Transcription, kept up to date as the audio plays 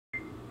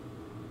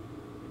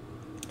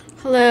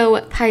Hello,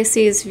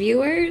 Pisces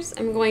viewers.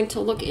 I'm going to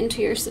look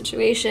into your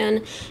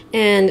situation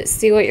and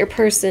see what your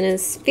person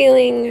is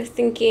feeling,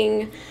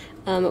 thinking,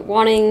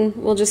 wanting.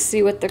 We'll just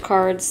see what the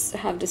cards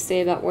have to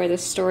say about where the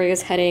story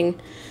is heading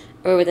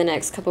over the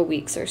next couple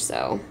weeks or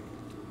so.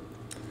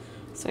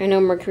 So I know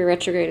Mercury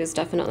retrograde is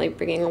definitely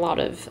bringing a lot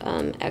of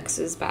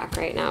exes back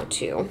right now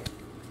too.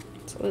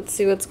 So let's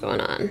see what's going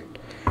on.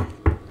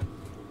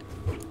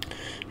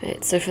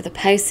 Alright, so for the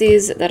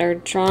Pisces that are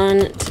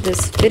drawn to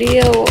this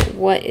video,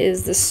 what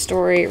is the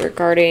story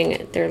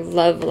regarding their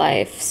love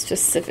life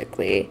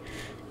specifically?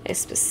 I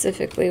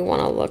specifically want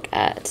to look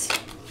at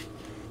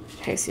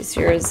Pisces,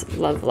 yours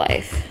love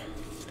life.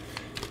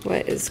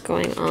 What is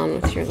going on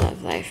with your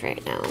love life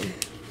right now?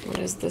 What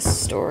is the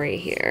story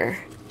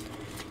here?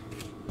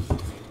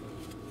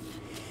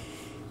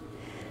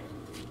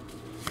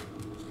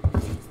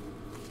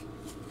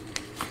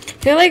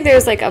 I feel like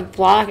there's like a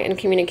block in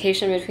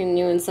communication between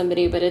you and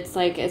somebody, but it's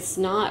like it's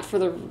not for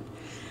the,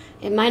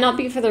 it might not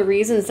be for the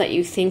reasons that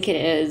you think it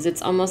is.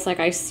 It's almost like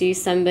I see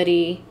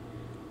somebody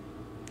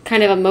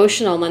kind of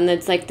emotional, and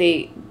it's like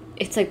they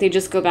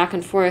just go back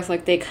and forth,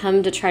 like they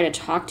come to try to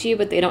talk to you,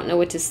 but they don't know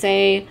what to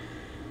say,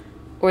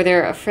 or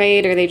they're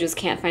afraid, or they just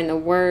can't find the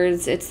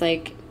words. It's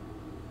like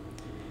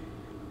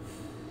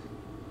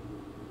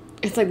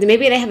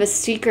maybe they have a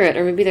secret,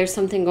 or maybe there's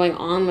something going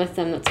on with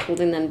them that's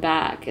holding them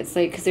back. It's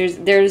like, because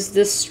there's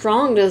this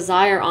strong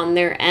desire on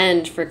their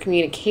end for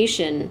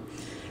communication.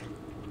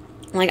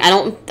 Like, I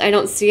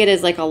don't see it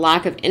as like a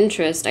lack of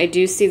interest. I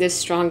do see this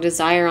strong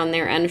desire on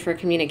their end for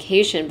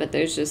communication, but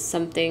there's just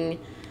something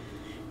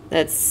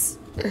that's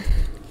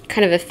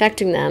kind of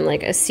affecting them,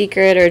 like a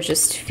secret or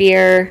just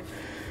fear,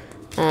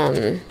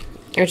 or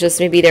just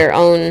maybe their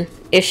own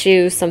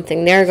issue,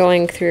 something they're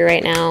going through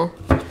right now.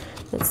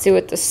 Let's see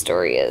what the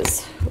story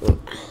is.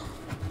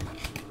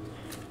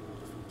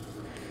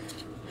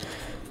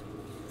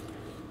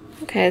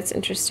 Okay, it's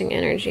interesting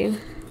energy.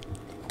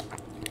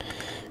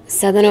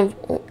 Seven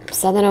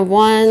of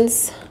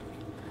Wands,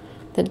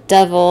 the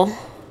Devil.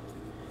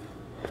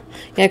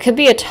 Yeah, it could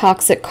be a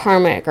toxic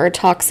karmic or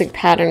toxic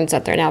patterns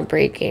that they're now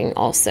breaking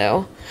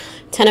also.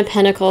 10 of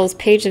Pentacles,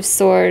 Page of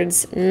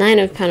Swords, 9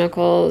 of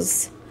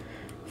Pentacles,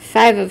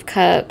 5 of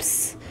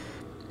Cups.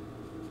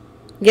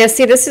 Yeah,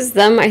 see, this is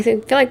them. I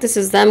feel like this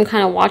is them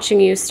kind of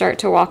watching you start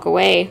to walk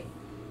away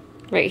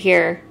right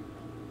here.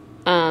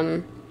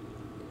 But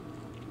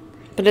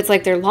it's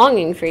like they're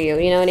longing for you,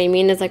 you know what I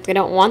mean? It's like they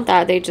don't want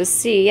that. They just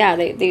see, yeah,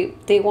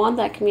 they want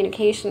that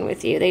communication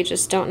with you. They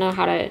just don't know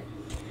how to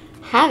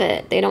have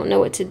it. They don't know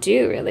what to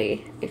do,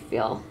 really, I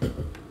feel.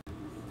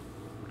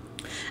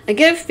 I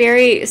get a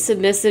very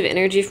submissive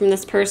energy from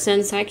this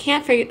person, so I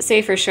can't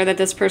say for sure that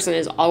this person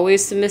is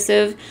always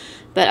submissive.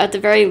 But at the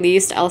very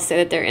least, I'll say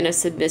that they're in a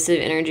submissive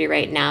energy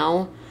right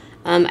now.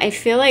 I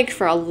feel like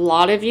for a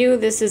lot of you,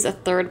 this is a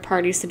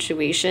third-party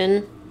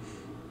situation.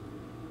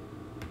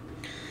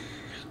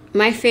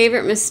 My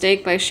Favorite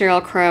Mistake by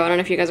Sheryl Crow. I don't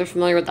know if you guys are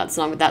familiar with that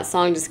song, but that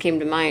song just came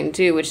to mind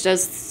too, which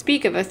does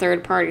speak of a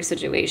third-party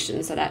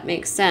situation, so that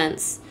makes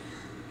sense.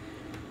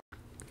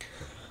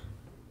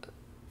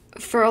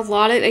 For a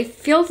lot of, I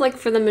feel like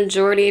for the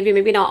majority of you,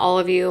 maybe not all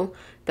of you,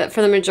 but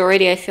for the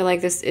majority, I feel like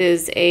this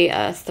is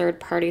a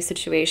third-party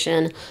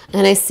situation.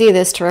 And I see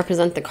this to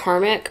represent the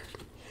karmic.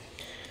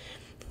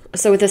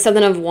 So with the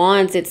 7 of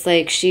Wands, it's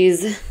like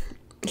he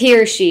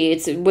or she,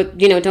 it's what,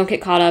 you know, don't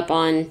get caught up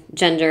on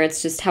gender.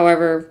 It's just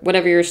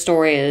whatever your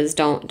story is,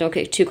 don't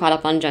get too caught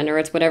up on gender.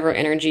 It's whatever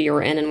energy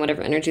you're in and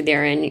whatever energy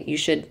they're in. You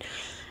should,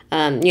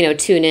 you know,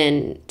 tune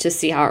in to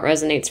see how it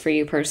resonates for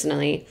you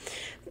personally.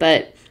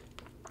 But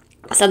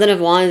 7 of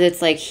Wands,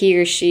 it's like he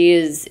or she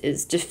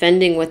is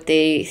defending what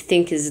they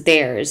think is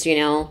theirs, you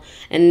know,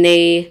 and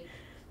they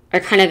are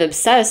kind of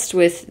obsessed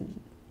with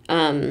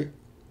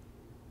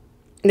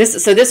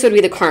this. So this would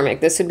be the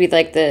karmic. This would be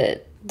like the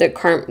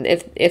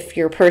if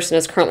your person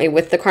is currently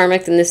with the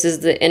karmic, then this is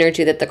the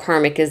energy that the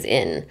karmic is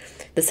in,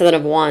 the 7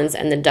 of Wands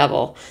and the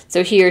Devil.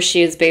 So he or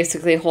she is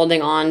basically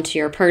holding on to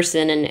your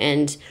person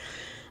and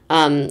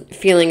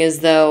feeling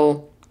as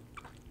though,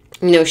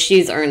 you know,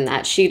 she's earned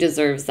that, she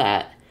deserves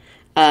that.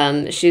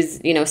 She's,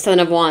 you know, 7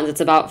 of Wands,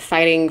 it's about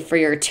fighting for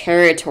your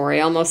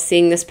territory, almost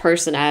seeing this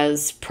person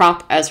as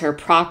her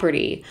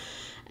property,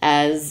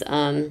 as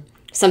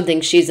something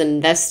she's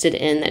invested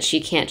in that she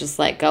can't just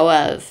let go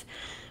of.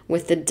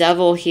 With the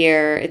Devil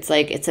here, it's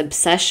like it's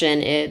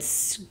obsession,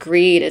 it's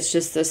greed, it's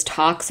just this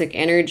toxic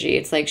energy.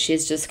 It's like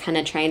she's just kind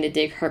of trying to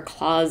dig her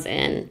claws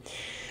in.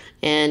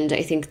 And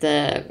I think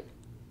that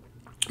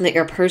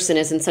your person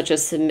is in such a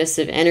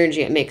submissive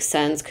energy, it makes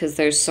sense because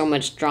there's so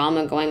much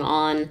drama going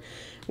on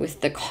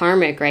with the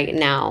karmic right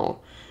now,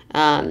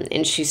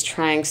 and she's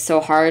trying so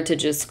hard to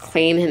just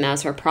claim him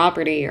as her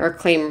property, or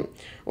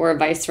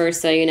vice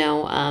versa, you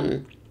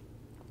know.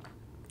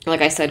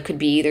 Like I said, could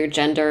be either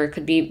gender,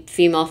 could be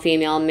female,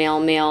 male,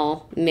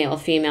 male,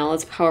 female.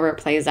 It's however it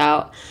plays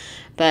out.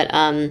 But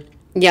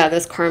yeah,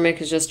 this karmic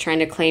is just trying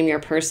to claim your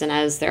person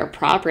as their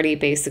property,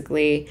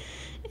 basically,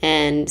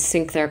 and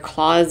sink their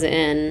claws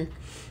in.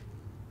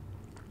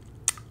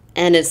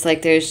 And it's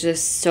like there's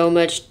just so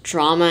much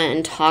drama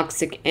and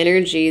toxic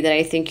energy that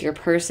I think your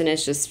person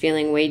is just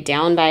feeling weighed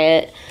down by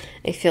it.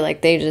 I feel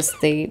like I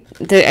just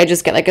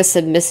get like a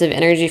submissive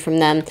energy from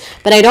them.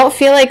 But I don't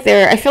feel like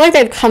I feel like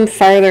they've come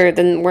farther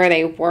than where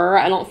they were.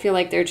 I don't feel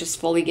like they're just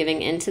fully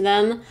giving into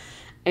them.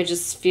 I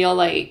just feel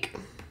like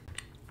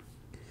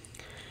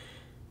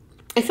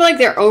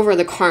they're over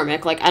the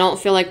karmic. Like, I don't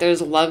feel like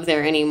there's love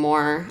there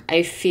anymore.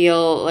 I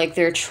feel like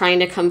they're trying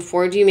to come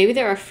forward to you. Maybe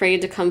they're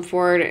afraid to come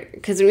forward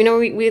because, you know,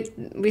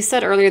 we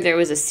said earlier there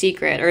was a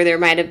secret, or there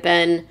might have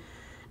been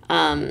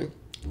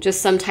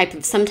just some type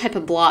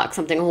of block,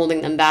 something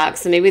holding them back.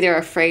 So maybe they're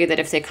afraid that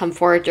if they come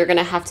forward, you're going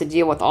to have to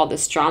deal with all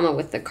this drama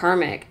with the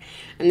karmic,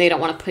 and they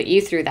don't want to put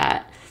you through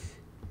that.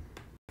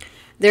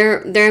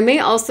 There may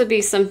also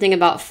be something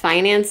about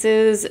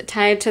finances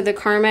tied to the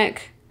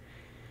karmic.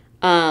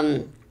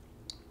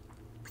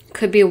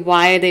 Could be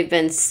why they've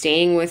been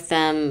staying with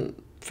them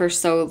for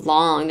so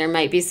long. There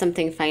might be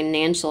something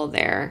financial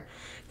there.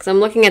 Because I'm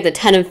looking at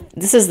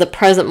this is the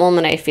present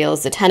moment, I feel,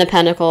 is the 10 of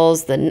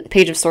Pentacles, the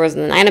Page of Swords,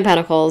 and the 9 of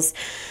Pentacles.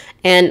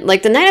 And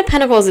like the 9 of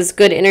Pentacles is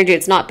good energy.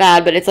 It's not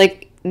bad, but it's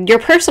like your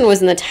person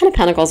was in the 10 of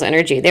Pentacles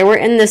energy. They were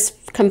in this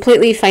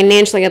completely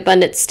financially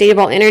abundant,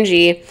 stable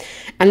energy.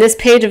 And this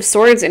Page of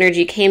Swords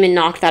energy came and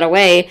knocked that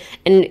away.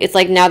 And it's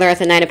like now they're at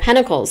the 9 of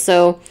Pentacles.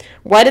 So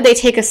why did they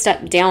take a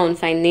step down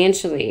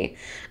financially?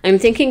 I'm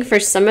thinking for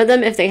some of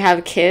them, if they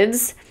have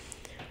kids,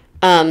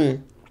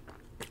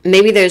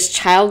 maybe there's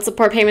child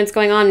support payments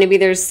going on. Maybe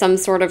there's some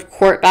sort of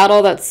court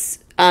battle that's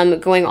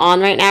going on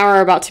right now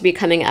or about to be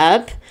coming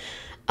up.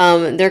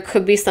 There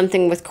could be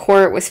something with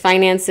court, with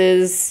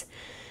finances,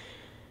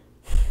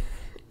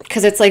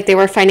 because it's like they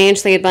were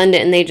financially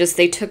abundant and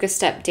they took a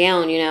step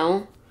down, you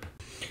know?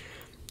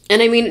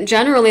 And I mean,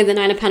 generally, the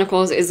 9 of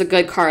Pentacles is a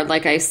good card,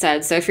 like I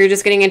said. So if you're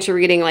just getting into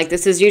reading, like,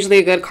 this is usually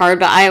a good card,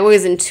 but I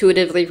always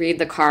intuitively read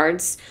the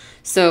cards.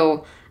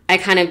 So I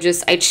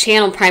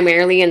channel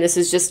primarily, and this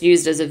is just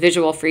used as a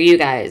visual for you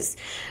guys.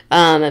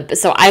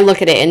 So I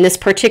look at it, in this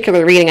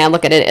particular reading, I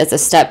look at it as a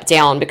step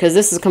down, because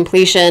this is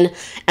completion,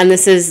 and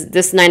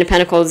this 9 of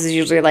Pentacles is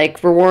usually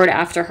like reward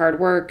after hard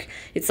work.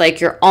 It's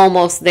like you're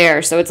almost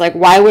there. So it's like,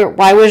 why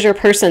was your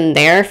person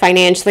there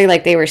financially?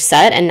 Like, they were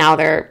set, and now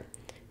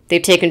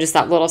they've taken just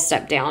that little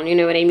step down. You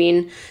know what I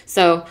mean?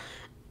 So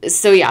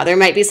yeah, there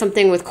might be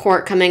something with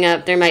court coming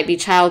up. There might be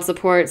child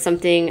support,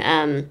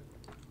 something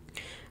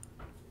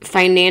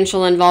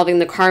financial involving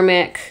the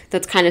karmic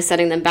that's kind of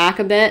setting them back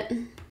a bit.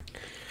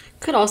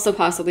 Could also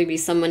possibly be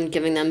someone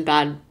giving them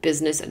bad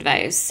business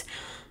advice.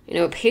 You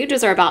know,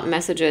 pages are about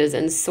messages,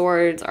 and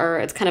swords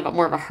it's kind of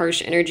more of a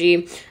harsh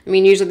energy. I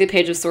mean, usually the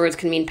Page of Swords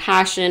can mean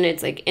passion.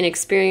 It's like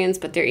inexperience,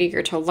 but they're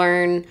eager to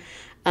learn.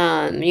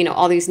 You know,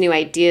 all these new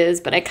ideas,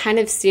 but I kind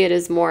of see it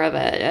as more of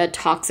a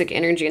toxic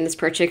energy in this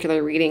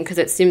particular reading, because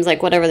it seems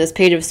like whatever this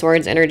Page of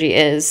Swords energy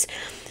is,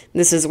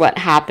 this is what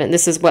happened.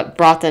 This is what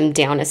brought them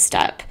down a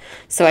step.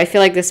 So I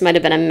feel like this might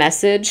have been a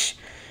message,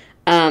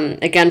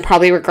 again,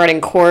 probably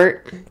regarding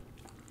court,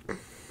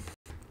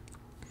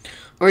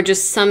 or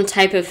just some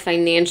type of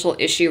financial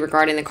issue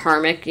regarding the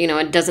karmic. You know,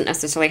 it doesn't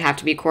necessarily have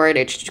to be court.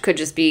 It could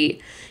just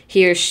be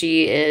he or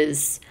she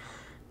is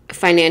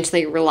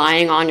financially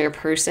relying on your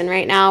person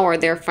right now, or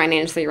they're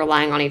financially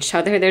relying on each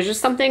other. There's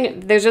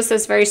just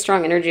this very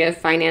strong energy of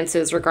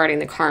finances regarding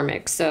the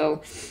karmic.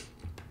 So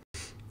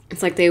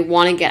it's like they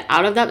want to get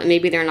out of that, but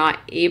maybe they're not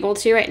able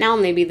to right now.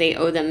 Maybe they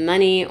owe them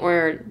money,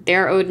 or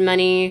they're owed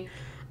money,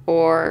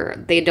 or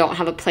they don't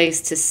have a place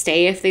to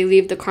stay if they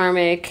leave the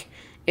karmic.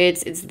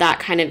 It's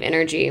that kind of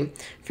energy.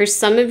 For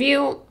some of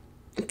you,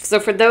 so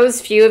for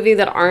those few of you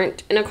that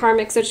aren't in a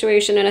karmic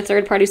situation, in a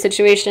third-party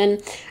situation,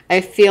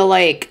 I feel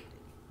like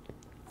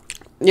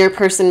your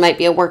person might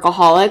be a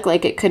workaholic.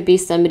 Like, it could be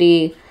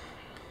somebody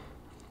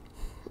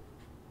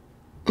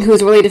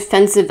who's really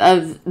defensive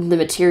of the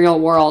material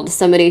world,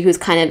 somebody who's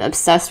kind of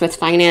obsessed with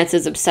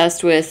finances,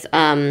 obsessed with,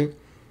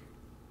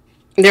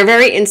 they're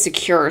very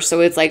insecure.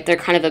 So it's like they're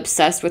kind of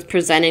obsessed with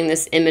presenting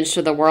this image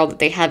to the world that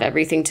they have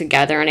everything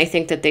together. And I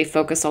think that they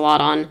focus a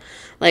lot on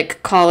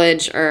like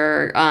college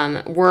or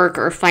work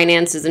or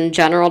finances in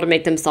general to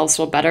make themselves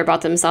feel better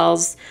about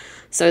themselves.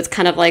 So it's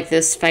kind of like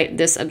this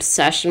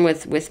obsession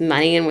with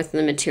money and with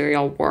the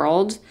material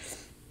world.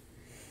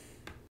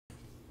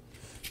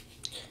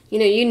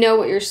 You know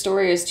what your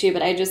story is too,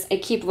 but I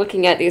keep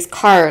looking at these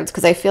cards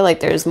because I feel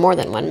like there's more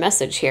than one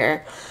message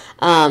here.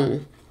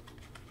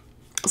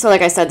 So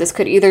like I said, this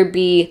could either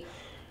be,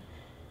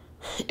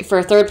 for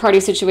a third-party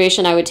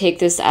situation, I would take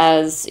this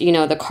as,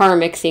 the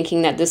karmic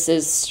thinking that this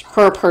is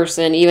her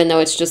person, even though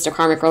it's just a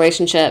karmic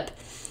relationship.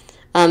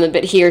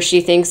 But he or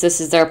she thinks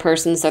this is their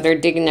person, so they're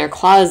digging their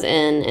claws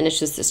in, and it's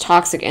just this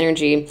toxic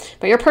energy.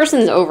 But your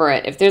person's over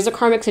it. If there's a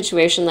karmic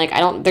situation,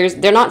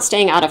 they're not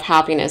staying out of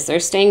happiness. They're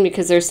staying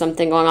because there's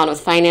something going on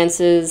with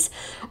finances,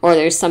 or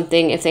there's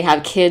something, if they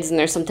have kids and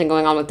there's something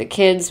going on with the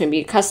kids, maybe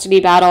a custody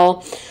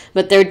battle.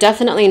 But they're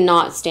definitely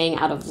not staying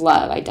out of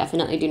love. I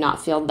definitely do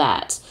not feel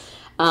that.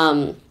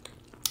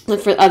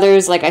 But for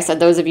others, like I said,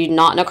 those of you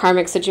not in a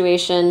karmic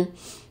situation,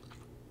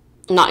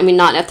 not in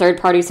a third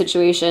party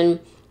situation.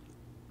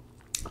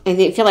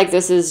 I feel like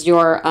this is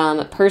your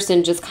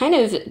person just kind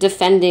of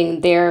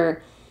defending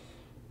their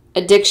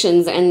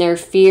addictions and their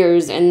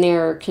fears and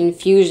their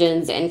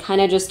confusions, and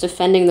kind of just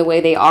defending the way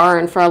they are.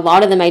 And for a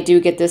lot of them, I do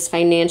get this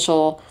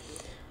financial,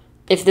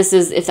 if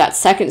that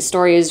second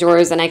story is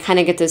yours, and I kind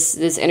of get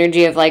this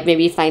energy of like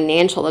maybe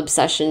financial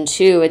obsession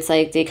too. It's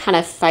like they kind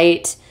of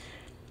fight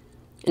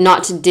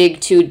not to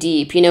dig too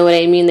deep, you know what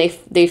I mean?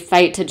 They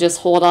fight to just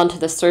hold on to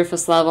the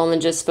surface level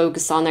and just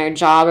focus on their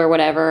job or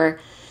whatever,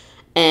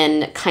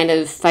 and kind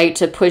of fight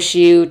to push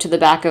you to the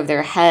back of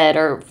their head,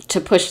 or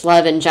to push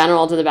love in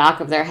general to the back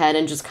of their head,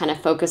 and just kind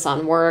of focus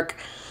on work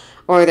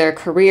or their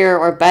career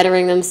or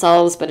bettering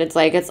themselves. But it's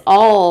like, it's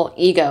all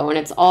ego, and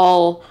it's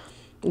all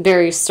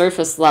very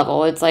surface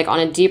level. It's like on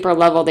a deeper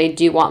level, they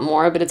do want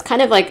more, but it's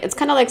kind of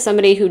like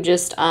somebody who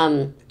just,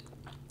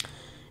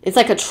 it's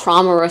like a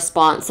trauma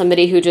response.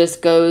 Somebody who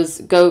just go,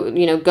 just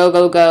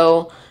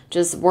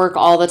work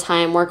all the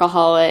time,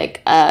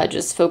 workaholic,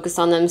 just focus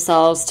on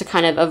themselves to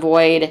kind of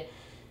avoid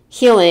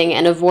healing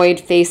and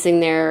avoid facing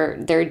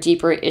their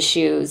deeper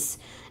issues,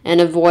 and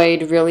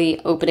avoid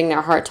really opening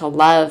their heart to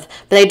love.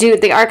 But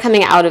they are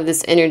coming out of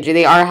this energy.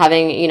 They are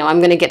having, I'm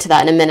going to get to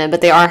that in a minute,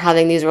 but they are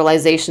having these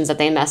realizations that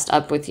they messed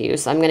up with you.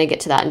 So I'm going to get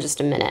to that in just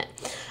a minute.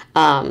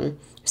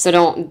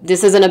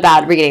 This isn't a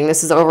bad reading.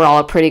 This is overall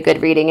a pretty good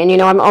reading.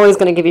 And, I'm always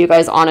going to give you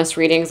guys honest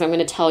readings. I'm going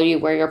to tell you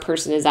where your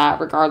person is at,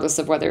 regardless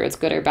of whether it's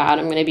good or bad.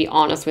 I'm going to be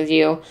honest with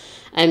you.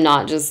 I'm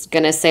not just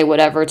going to say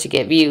whatever to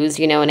get views.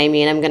 You know what I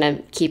mean? I'm going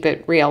to keep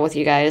it real with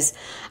you guys.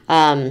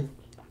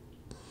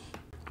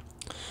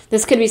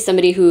 This could be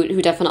somebody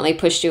who definitely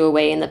pushed you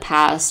away in the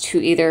past, who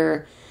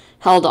either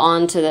held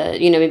on to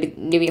the,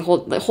 maybe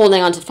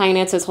holding on to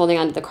finances, holding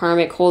on to the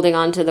karmic, holding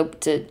on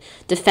to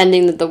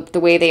defending the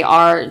way they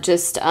are,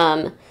 just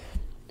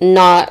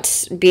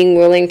not being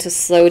willing to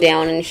slow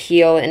down and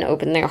heal and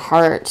open their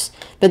heart.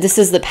 But this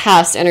is the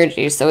past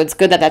energy, so it's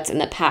good that that's in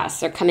the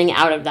past. They're coming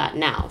out of that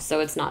now,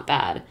 so it's not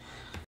bad.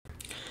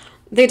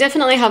 They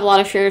definitely have a lot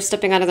of fear of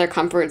stepping out of their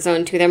comfort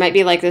zone, too. There might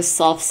be like this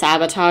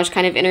self-sabotage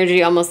kind of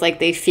energy, almost like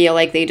they feel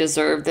like they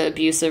deserve the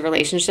abusive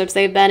relationships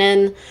they've been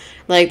in.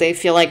 Like they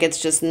feel like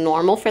it's just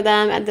normal for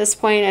them at this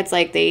point. It's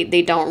like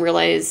they don't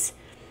realize,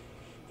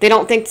 they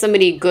don't think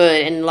somebody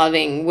good and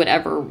loving would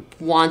ever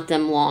want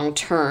them long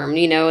term.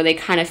 They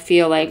kind of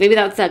feel like, maybe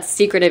that's that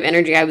secretive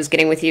energy I was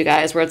getting with you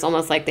guys, where it's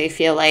almost like they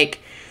feel like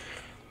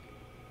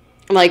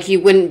you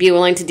wouldn't be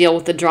willing to deal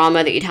with the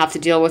drama that you'd have to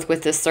deal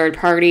with this third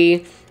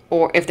party,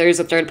 or if there's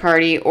a third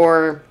party,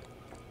 or,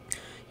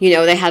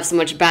 they have so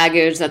much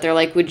baggage that they're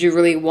like, would you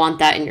really want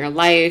that in your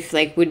life?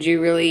 Like, would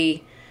you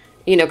really,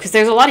 because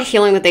there's a lot of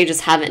healing that they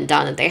just haven't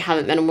done, that they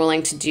haven't been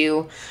willing to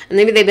do. And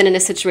maybe they've been in a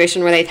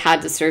situation where they've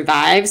had to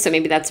survive, so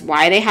maybe that's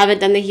why they haven't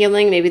done the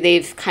healing. Maybe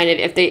they've kind of,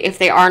 if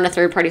they are in a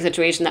third party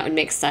situation, that would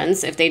make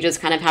sense. If they just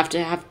kind of have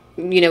to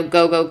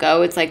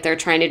go, it's like they're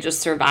trying to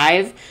just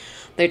survive.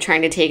 They're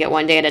trying to take it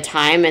one day at a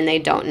time, and they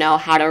don't know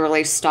how to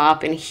really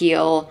stop and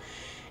heal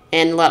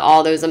and let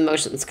all those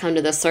emotions come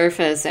to the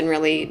surface, and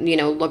really,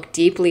 look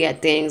deeply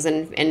at things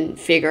and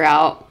figure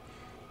out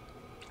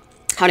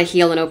how to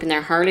heal and open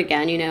their heart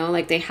again,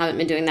 like they haven't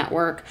been doing that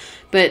work.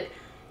 But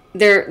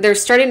they're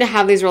starting to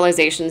have these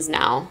realizations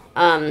now.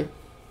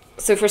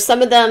 So for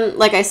some of them,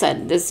 like I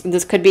said,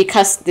 this could be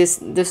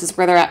this is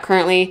where they're at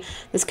currently.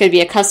 This could be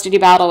a custody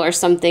battle or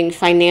something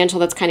financial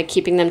that's kind of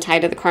keeping them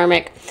tied to the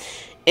karmic.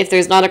 If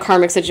there's not a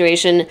karmic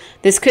situation,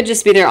 this could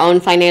just be their own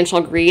financial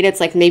greed. It's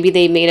like maybe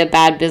they made a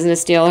bad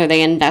business deal, or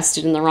they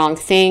invested in the wrong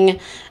thing.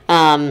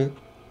 Or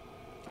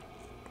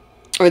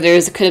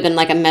could have been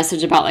like a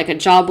message about like a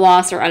job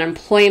loss or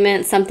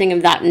unemployment, something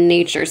of that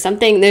nature.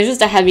 There's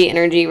just a heavy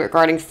energy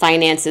regarding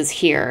finances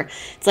here.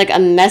 It's like a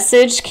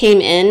message came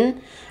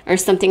in or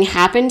something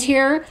happened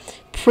here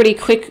pretty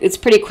quick. It's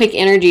pretty quick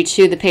energy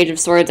to the Page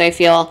of Swords, I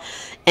feel.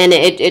 And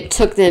it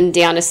took them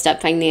down a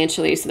step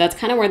financially. So that's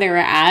kind of where they were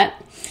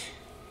at.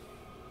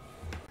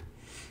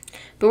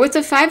 But with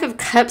the Five of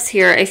Cups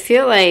here, I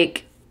feel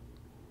like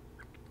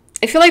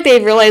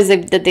they've realized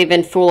that they've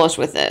been foolish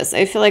with this.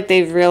 I feel like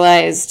they've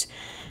realized,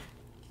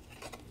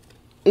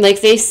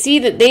 like they see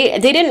that they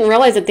didn't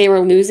realize that they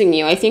were losing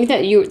you. I think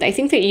that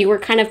you were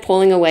kind of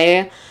pulling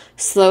away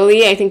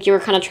slowly. I think you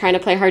were kind of trying to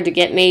play hard to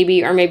get,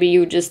 maybe, or maybe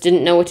you just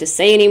didn't know what to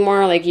say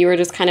anymore. Like you were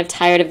just kind of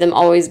tired of them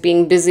always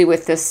being busy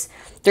with this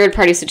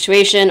third-party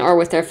situation, or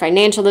with their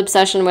financial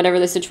obsession, whatever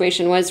the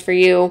situation was for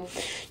you.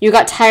 You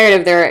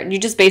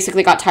just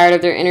basically got tired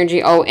of their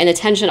energy and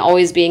attention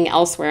always being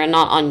elsewhere and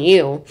not on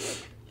you.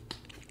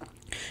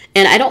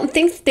 And I don't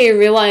think they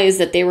realized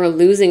that they were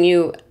losing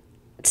you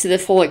to the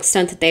full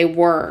extent that they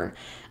were.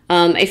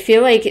 I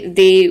feel like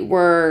they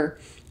were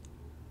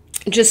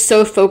just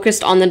so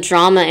focused on the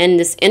drama and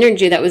this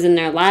energy that was in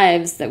their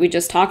lives that we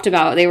just talked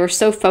about. They were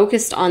so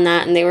focused on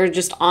that, and they were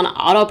just on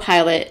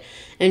autopilot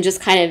and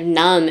just kind of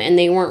numb, and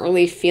they weren't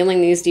really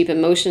feeling these deep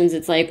emotions.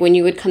 It's like when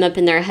you would come up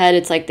in their head,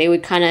 it's like they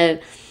would kind of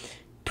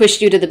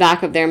push you to the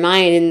back of their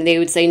mind, and they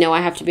would say, no,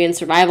 I have to be in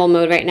survival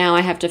mode right now.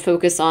 I have to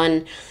focus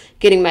on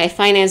getting my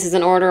finances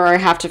in order, or I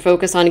have to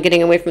focus on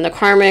getting away from the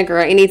karmic or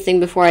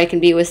anything before I can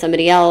be with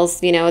somebody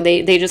else. You know,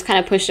 they just kind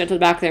of pushed it to the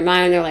back of their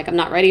mind. They're like, I'm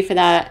not ready for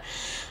that.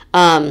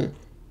 And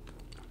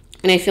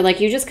I feel like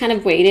you just kind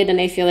of waited,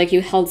 and I feel like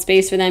you held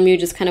space for them. You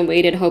just kind of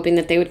waited, hoping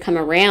that they would come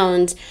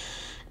around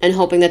and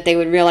hoping that they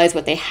would realize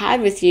what they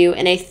had with you.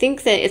 And I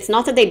think that it's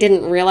not that they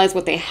didn't realize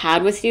what they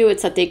had with you.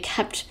 It's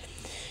that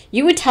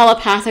you would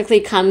telepathically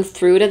come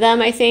through to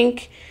them, I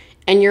think,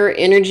 and your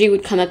energy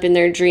would come up in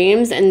their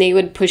dreams and they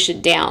would push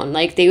it down.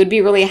 Like, they would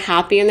be really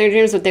happy in their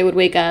dreams, but they would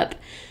wake up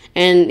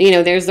and, you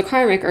know, there's the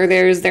karmic, or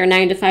there's their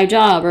 9-to-5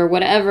 job or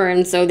whatever.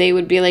 And so they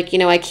would be like, you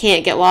know, I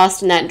can't get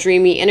lost in that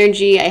dreamy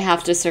energy. I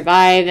have to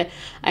survive.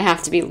 I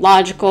have to be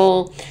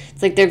logical.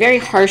 It's like they're very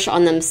harsh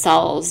on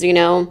themselves, you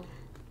know?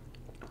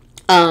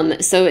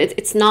 So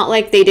it's not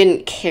like they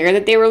didn't care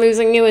that they were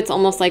losing you. It's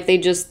almost like they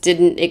just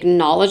didn't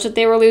acknowledge that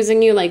they were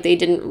losing you. Like, they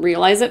didn't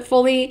realize it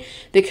fully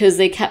because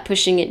they kept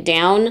pushing it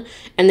down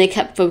and they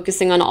kept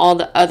focusing on all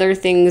the other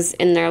things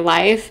in their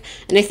life.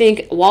 And I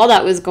think while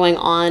that was going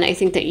on, I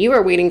think that you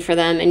were waiting for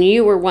them and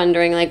you were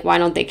wondering, like, why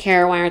don't they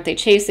care? Why aren't they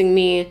chasing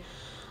me?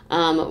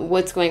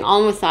 What's going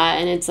on with that?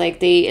 And it's like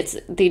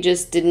they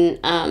just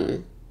didn't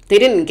they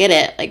didn't get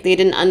it. Like, they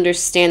didn't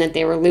understand that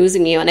they were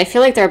losing you. And I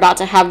feel like they're about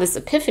to have this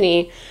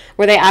epiphany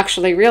where they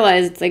actually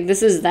realize, it's like,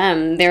 this is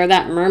them. They're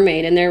that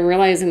mermaid, and they're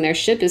realizing their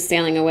ship is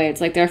sailing away. It's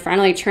like they're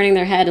finally turning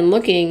their head and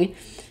looking,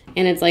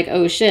 and it's like,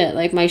 oh shit,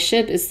 like, my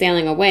ship is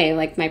sailing away.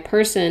 Like, my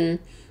person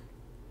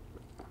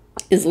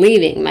is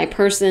leaving. My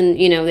person,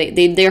 you know,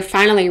 they're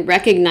finally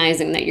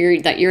recognizing that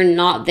you're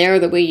not there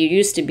the way you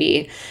used to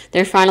be.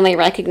 They're finally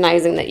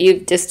recognizing that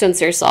you've distanced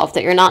yourself,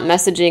 that you're not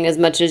messaging as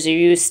much as you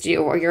used to,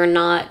 or you're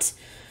not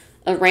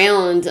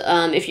around.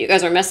 If you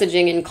guys are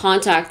messaging in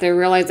contact, they're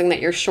realizing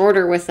that you're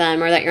shorter with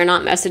them, or that you're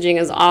not messaging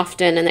as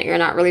often, and that you're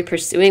not really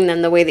pursuing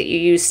them the way that you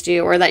used to,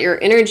 or that your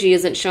energy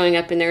isn't showing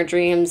up in their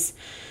dreams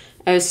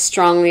as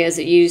strongly as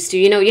it used to.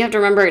 You know, you have to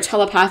remember,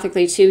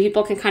 telepathically too,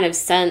 people can kind of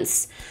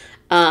sense,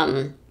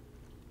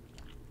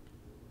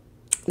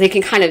 they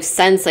can kind of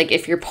sense, like,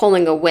 if you're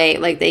pulling away,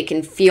 like, they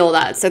can feel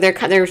that. So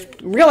they're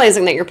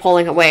realizing that you're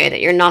pulling away, that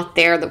you're not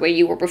there the way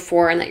you were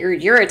before, and that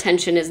your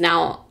attention is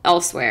now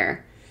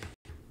elsewhere.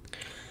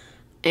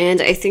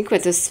 And I think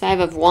with this 5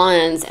 of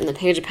Wands and the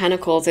Page of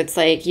Pentacles, it's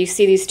like you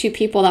see these two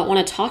people that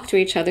want to talk to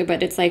each other,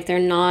 but it's like they're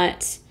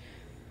not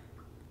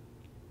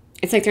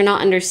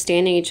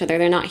understanding each other.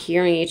 They're not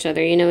hearing each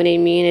other. You know what I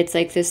mean? It's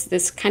like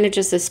this kind of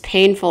just this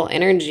painful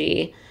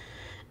energy.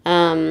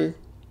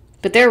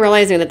 But they're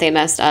realizing that they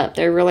messed up.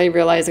 They're really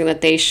realizing that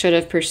they should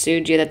have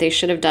pursued you, that they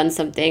should have done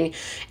something.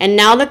 And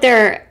now that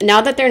they're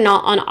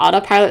not on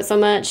autopilot so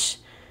much,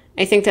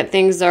 I think that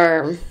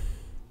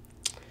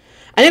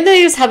I think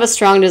they just have a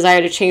strong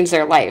desire to change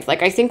their life.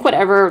 Like, I think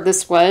whatever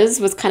this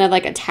was kind of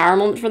like a tower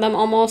moment for them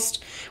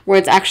almost, where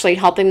it's actually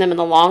helping them in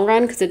the long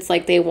run, because it's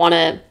like they want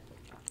to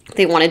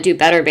do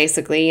better,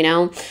 basically, you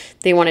know?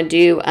 They want to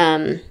do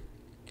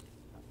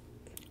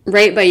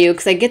right by you,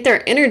 because I get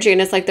their energy,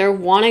 and it's like they're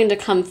wanting to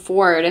come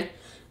forward.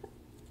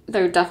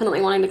 They're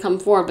definitely wanting to come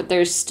forward, but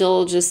there's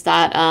still just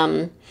that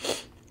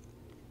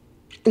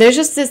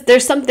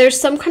there's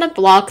some kind of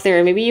block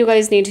there. Maybe you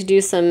guys need to do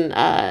some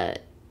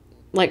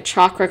like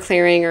chakra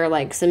clearing, or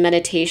like some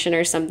meditation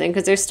or something,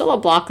 because there's still a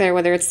block there,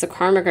 whether it's the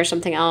karmic or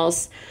something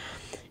else.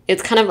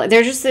 It's kind of like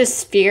there's just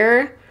this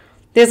fear.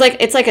 It's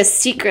like a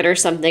secret or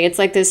something. It's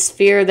like this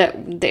fear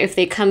that if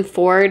they come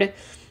forward,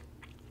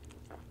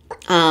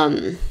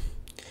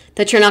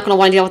 that you're not going to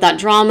want to deal with that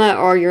drama,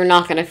 or you're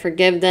not going to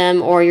forgive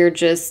them, or you're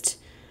just,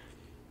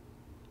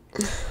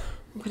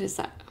 what is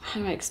that? How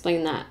do I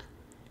explain that?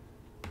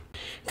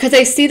 Because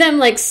I see them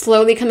like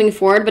slowly coming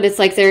forward, but it's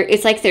like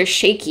they're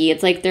shaky.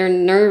 It's like they're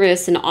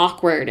nervous and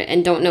awkward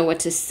and don't know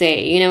what to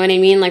say. You know what I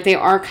mean? Like, they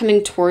are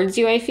coming towards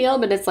you, I feel,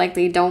 but it's like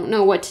they don't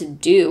know what to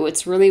do.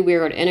 It's really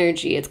weird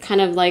energy. It's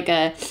kind of like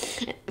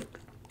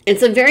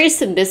it's a very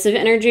submissive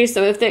energy.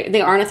 So if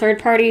they are in a third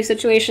party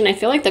situation, I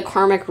feel like the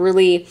karmic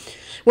really,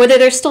 whether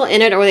they're still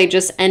in it or they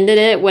just ended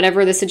it,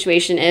 whatever the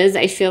situation is,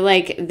 I feel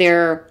like they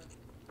were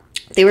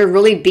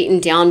really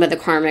beaten down by the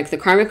karmic. The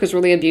karmic was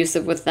really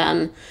abusive with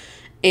them.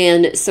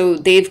 And so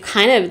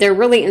they're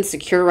really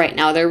insecure right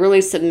now. They're really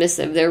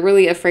submissive. They're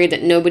really afraid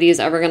that nobody is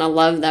ever going to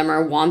love them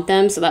or want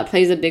them. So that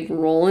plays a big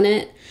role in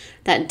it.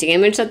 That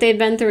damage that they've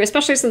been through,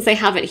 especially since they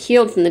haven't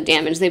healed from the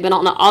damage. They've been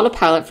on the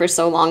autopilot for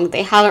so long that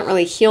they haven't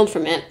really healed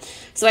from it.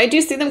 So I do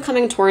see them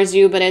coming towards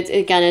you, but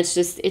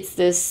it's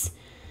this,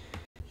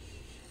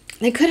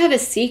 they could have a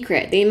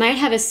secret. They might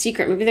have a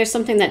secret. Maybe there's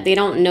something that they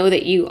don't know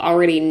that you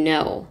already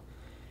know.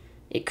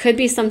 It could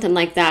be something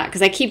like that,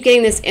 because I keep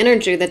getting this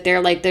energy that they're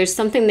like, there's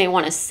something they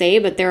want to say,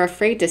 but they're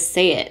afraid to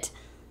say it.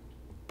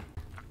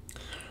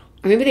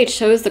 Or maybe they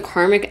chose the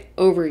karmic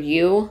over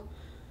you,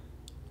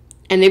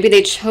 and maybe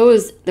they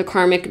chose the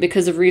karmic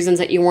because of reasons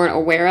that you weren't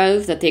aware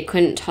of, that they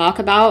couldn't talk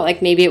about.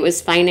 Like, maybe it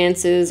was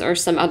finances or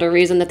some other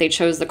reason that they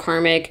chose the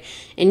karmic,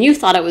 and you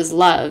thought it was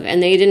love,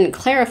 and they didn't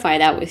clarify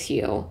that with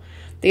you.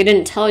 They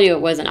didn't tell you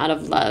it wasn't out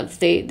of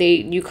love.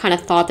 You kind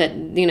of thought that,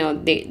 you know,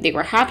 they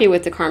were happy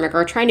with the karmic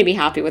or trying to be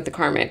happy with the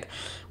karmic,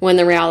 when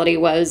the reality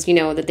was, you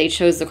know, that they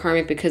chose the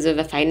karmic because of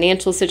a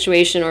financial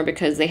situation or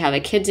because they have a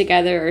kid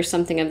together or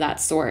something of that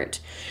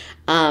sort.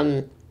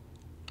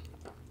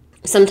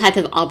 Some type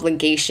of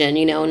obligation,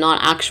 you know,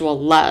 not actual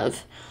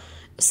love.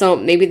 So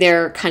maybe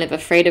they're kind of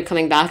afraid of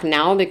coming back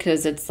now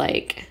because it's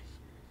like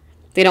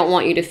they don't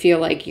want you to feel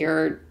like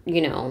you're,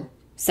 you know,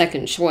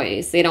 second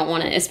choice. They don't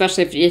want to,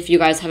 especially if you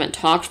guys haven't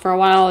talked for a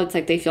while, it's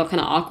like they feel kind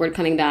of awkward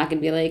coming back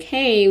and be like,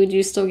 hey, would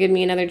you still give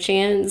me another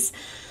chance?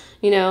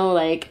 You know,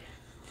 like,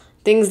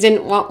 things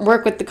didn't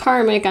work with the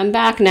karmic, I'm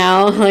back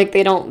now. Like,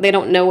 they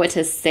don't know what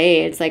to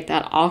say. It's like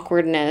that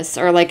awkwardness.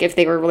 Or like if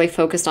they were really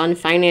focused on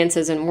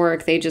finances and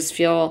work, they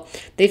feel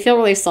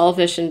really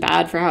selfish and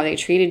bad for how they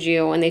treated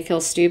you, and they feel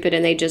stupid,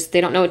 and they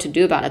don't know what to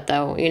do about it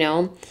though, you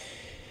know.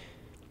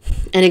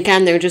 And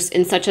again, they're just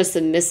in such a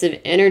submissive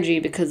energy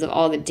because of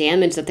all the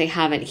damage that they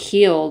haven't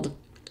healed,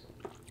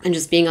 and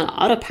just being on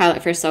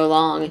autopilot for so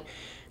long,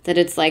 that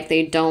it's like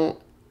they don't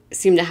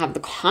seem to have the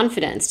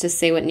confidence to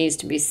say what needs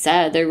to be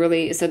said. They're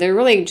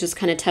really just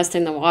kind of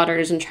testing the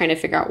waters and trying to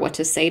figure out what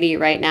to say to you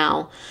right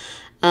now.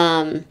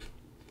 You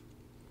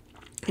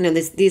know,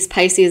 these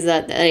Pisces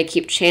that I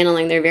keep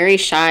channeling, they're very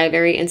shy,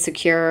 very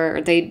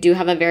insecure. They do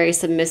have a very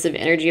submissive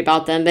energy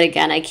about them. But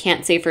again, I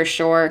can't say for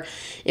sure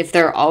if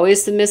they're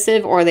always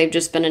submissive or they've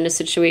just been in a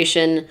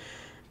situation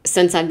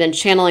since I've been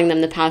channeling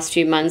them the past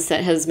few months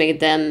that has made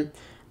them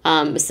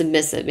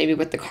submissive, maybe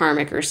with the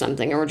karmic or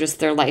something, or just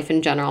their life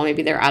in general.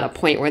 Maybe they're at a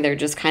point where they're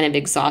just kind of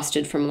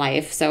exhausted from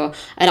life. So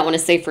I don't want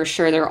to say for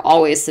sure they're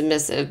always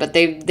submissive, but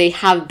they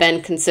have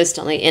been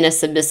consistently in a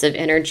submissive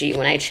energy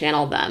when I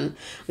channel them.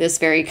 This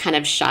very kind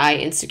of shy,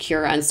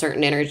 insecure,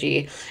 uncertain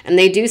energy. And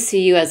they do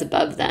see you as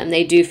above them.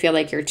 They do feel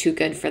like you're too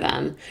good for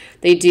them.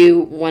 They do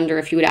wonder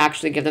if you would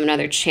actually give them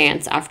another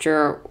chance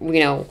after, you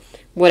know,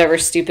 whatever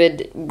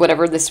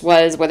this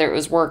was, whether it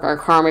was work or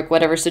karmic,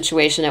 whatever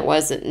situation it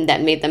was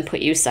that made them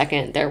put you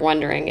second. They're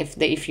wondering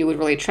if you would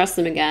really trust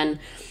them again,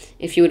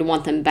 if you would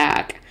want them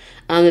back.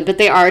 But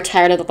they are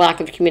tired of the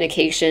lack of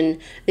communication.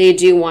 They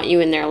do want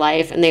you in their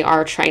life, and they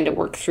are trying to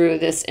work through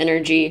this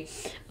energy.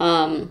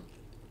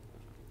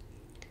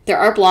 There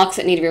are blocks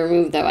that need to be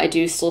removed, though. I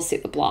do still see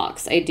the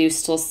blocks. I do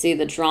still see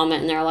the drama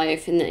in their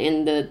life and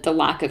the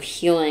lack of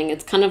healing.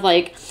 It's kind of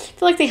like, I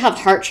feel like they have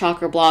heart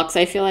chakra blocks.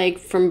 I feel like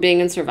from being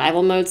in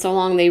survival mode so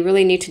long, they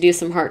really need to do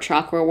some heart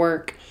chakra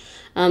work.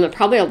 But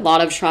probably a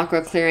lot of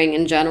chakra clearing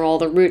in general.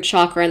 The root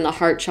chakra and the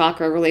heart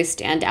chakra really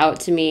stand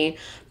out to me,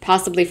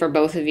 possibly for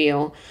both of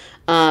you.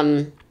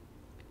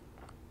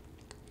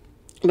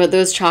 But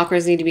those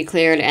chakras need to be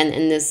cleared,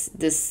 and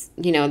this,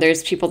 you know,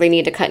 there's people they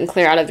need to cut and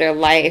clear out of their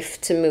life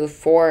to move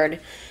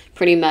forward,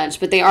 pretty much.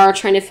 But they are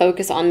trying to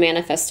focus on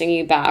manifesting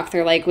you back.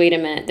 They're like, wait a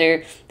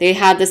minute, they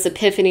had this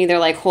epiphany. They're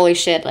like, holy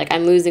shit, like,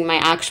 I'm losing my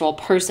actual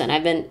person.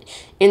 I've been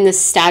in this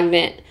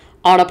stagnant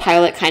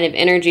autopilot kind of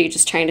energy,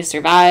 just trying to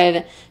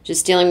survive,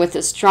 just dealing with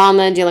this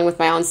trauma, dealing with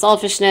my own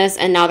selfishness.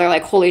 And now they're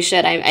like, holy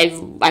shit,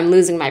 I'm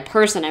losing my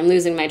person. I'm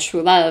losing my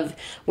true love.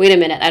 Wait a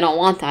minute, I don't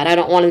want that. I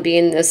don't want to be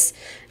in this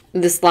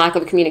lack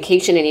of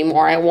communication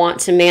anymore. I want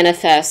to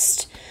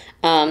manifest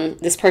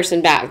this person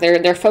back.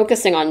 They're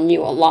focusing on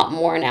you a lot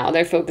more now.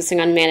 They're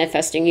focusing on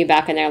manifesting you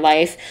back in their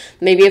life.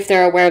 Maybe if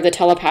they're aware of the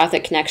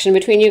telepathic connection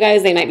between you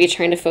guys, they might be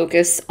trying to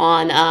focus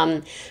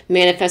on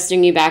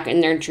manifesting you back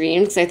in their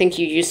dreams. I think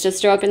you used to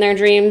show up in their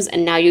dreams,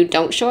 and now you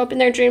don't show up in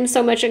their dreams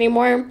so much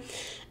anymore.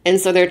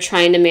 And so they're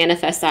trying to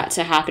manifest that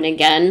to happen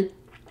again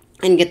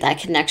and get that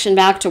connection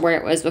back to where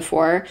it was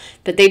before.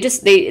 But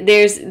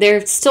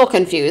they're still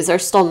confused. They're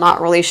still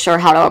not really sure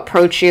how to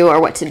approach you or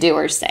what to do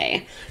or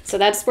say. So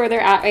that's where they're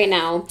at right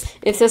now.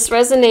 If this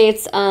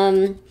resonates,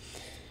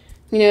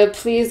 you know,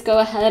 please go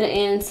ahead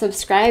and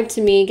subscribe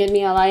to me. Give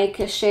me a like,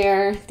 a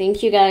share.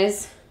 Thank you,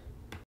 guys.